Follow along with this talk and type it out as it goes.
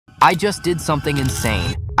I just did something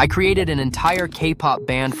insane. I created an entire K-pop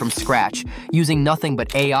band from scratch using nothing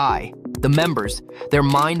but AI. The members, their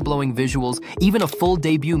mind-blowing visuals, even a full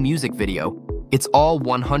debut music video. It's all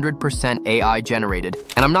 100% AI generated,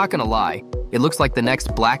 and I'm not gonna lie, it looks like the next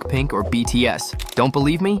Blackpink or BTS. Don't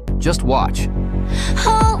believe me? Just watch.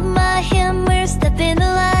 Hold my hand, we're stepping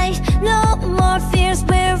alive. No more fears,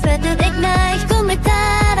 we're ready to ignite. 꿈을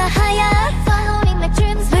따라 higher, following my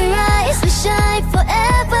dreams. We rise, we shine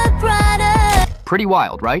forever brighter. Pretty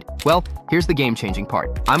wild, right? Well, here's the game-changing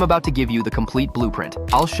part. I'm about to give you the complete blueprint.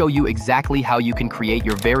 I'll show you exactly how you can create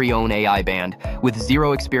your very own AI band with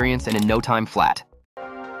zero experience and in no time flat.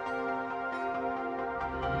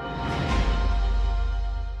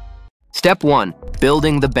 Step 1.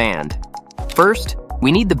 Building the band. First,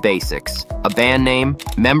 we need the basics, a band name,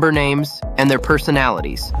 member names, and their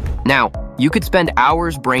personalities. Now, you could spend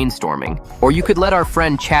hours brainstorming, or you could let our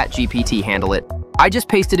friend ChatGPT handle it. I just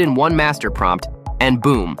pasted in one master prompt, and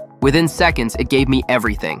boom, within seconds it gave me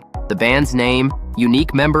everything. The band's name,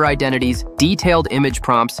 unique member identities, detailed image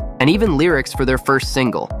prompts, and even lyrics for their first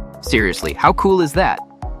single. Seriously, how cool is that?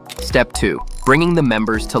 Step 2. Bringing the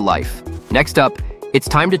members to life. Next up, it's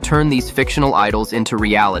time to turn these fictional idols into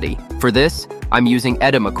reality. For this, I'm using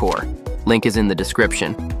Edimakor. Link is in the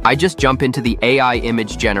description. I just jump into the AI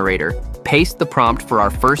image generator, paste the prompt for our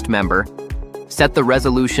first member, set the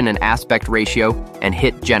resolution and aspect ratio, and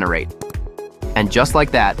hit generate. And just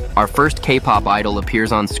like that, our first K-pop idol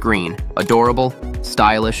appears on screen, adorable,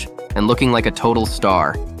 stylish, and looking like a total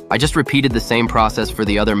star. I just repeated the same process for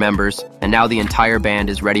the other members, and now the entire band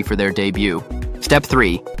is ready for their debut. Step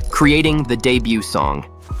 3. Creating the debut song.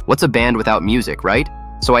 What's a band without music, right?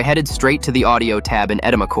 So I headed straight to the audio tab in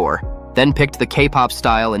Edimakor, then picked the K-pop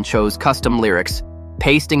style and chose custom lyrics,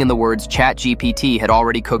 pasting in the words ChatGPT had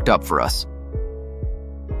already cooked up for us.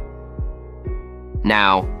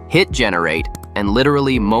 Now, hit generate, and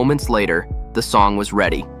literally moments later, the song was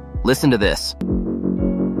ready. Listen to this.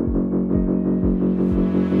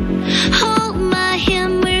 Hold my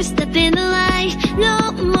hand, we're stepping alive.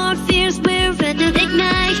 No more fears, we're ready to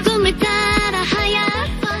ignite. 꿈을 따라 higher,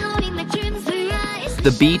 following my dreams. We rise.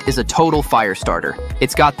 The beat is a total fire starter.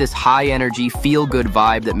 It's got this high-energy, feel-good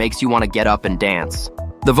vibe that makes you want to get up and dance.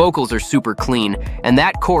 The vocals are super clean, and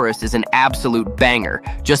that chorus is an absolute banger,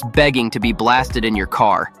 just begging to be blasted in your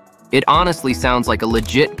car. It honestly sounds like a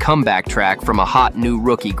legit comeback track from a hot new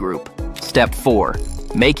rookie group. Step 4.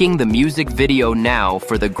 Making the music video now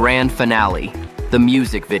for the grand finale. The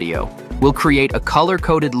music video. We'll create a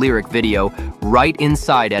color-coded lyric video right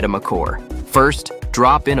inside Edimakor. First,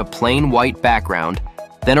 drop in a plain white background,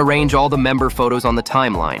 then arrange all the member photos on the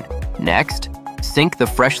timeline. Next, sync the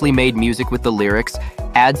freshly made music with the lyrics,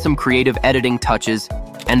 add some creative editing touches,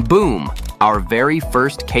 and boom! Our very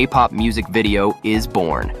first K-pop music video is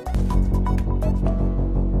born.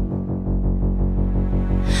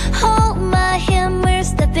 Hold my hand, we're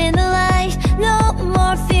stepping alive. No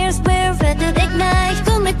more fears, we're ready to ignite.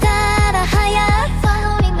 꿈을 따라 higher,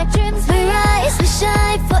 following my dreams. We rise, we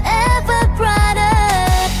shine forever brighter.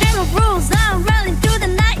 There are rules, I'm running through the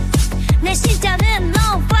night. 내 심장은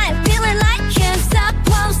on fire, feeling like can't stop,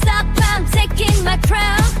 won't stop. I'm taking my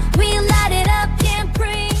crown. We light it up, can't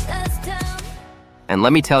bring us down. And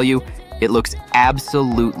let me tell you, it looks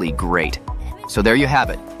absolutely great. So there you have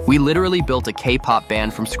it. We literally built a K-pop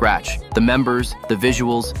band from scratch. The members, the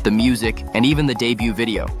visuals, the music, and even the debut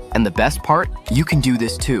video. And the best part? You can do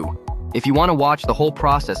this too. If you want to watch the whole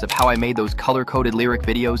process of how I made those color-coded lyric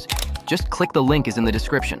videos, just click the link is in the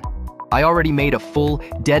description. I already made a full,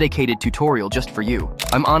 dedicated tutorial just for you.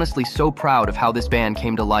 I'm honestly so proud of how this band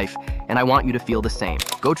came to life, and I want you to feel the same.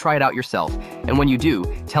 Go try it out yourself, and when you do,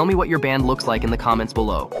 tell me what your band looks like in the comments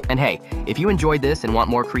below. And hey, if you enjoyed this and want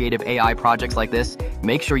more creative AI projects like this,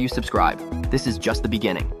 make sure you subscribe. This is just the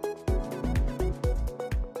beginning.